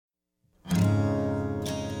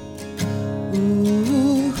Ooh,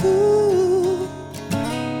 ooh,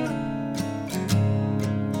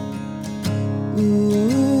 ooh.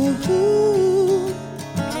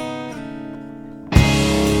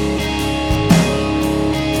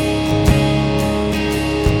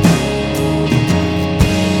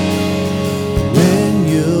 When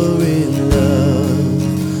you're in love,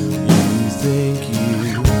 you think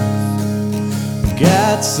you've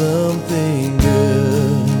got something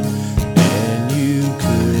good, and you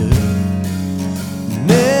could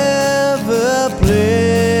never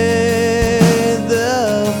play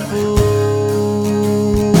the fool.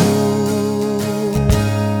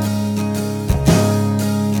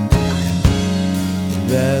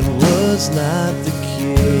 That was not the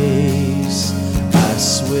case. I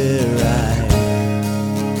swear I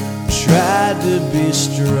tried to be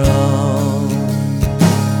strong,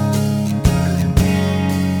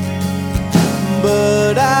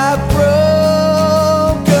 but I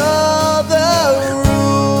broke all the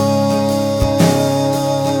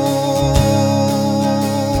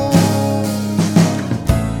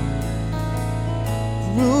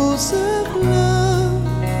rules of love,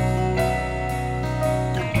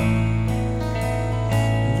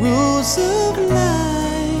 rules of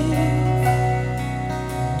life,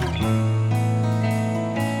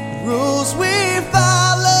 rules we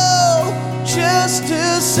follow just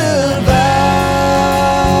to survive.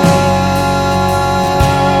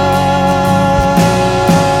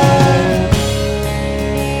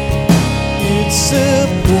 It's a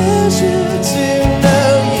pleasure to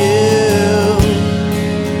know you,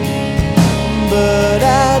 but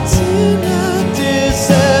I do not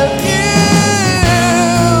deserve you.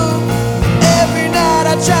 Every night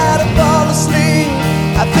I try to fall asleep,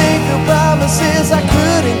 I think of promises I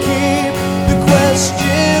couldn't keep. The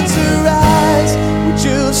questions arise: would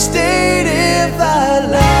you have stayed if I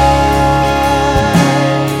lied?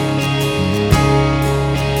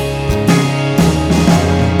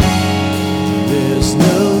 There's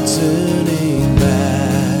no turning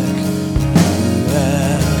back. You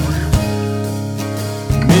have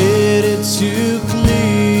made it too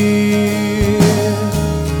clear.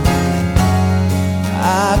 I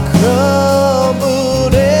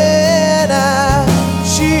crumbled and I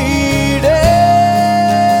cheated.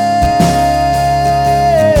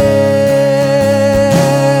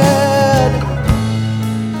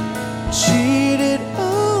 Cheated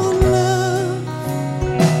on love,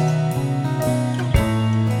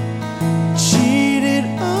 cheated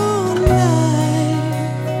on life,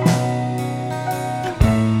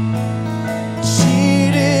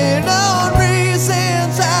 cheated on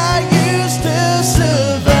reasons I used to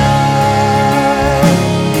survive.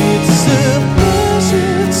 It's a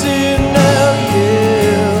pleasure to know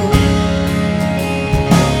you,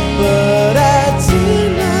 but I do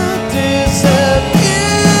not deserve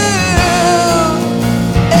you.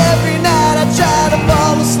 Every night I try to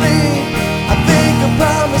fall asleep, I think of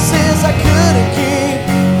promises I couldn't keep.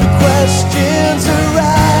 The questions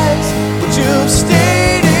arise: would you have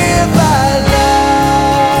stayed if I lied?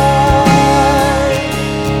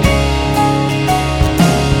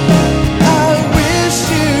 I wish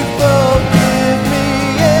you'd forgive me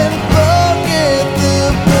and forget the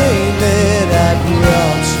pain that I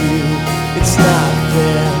brought you. It's not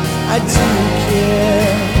fair, I do care.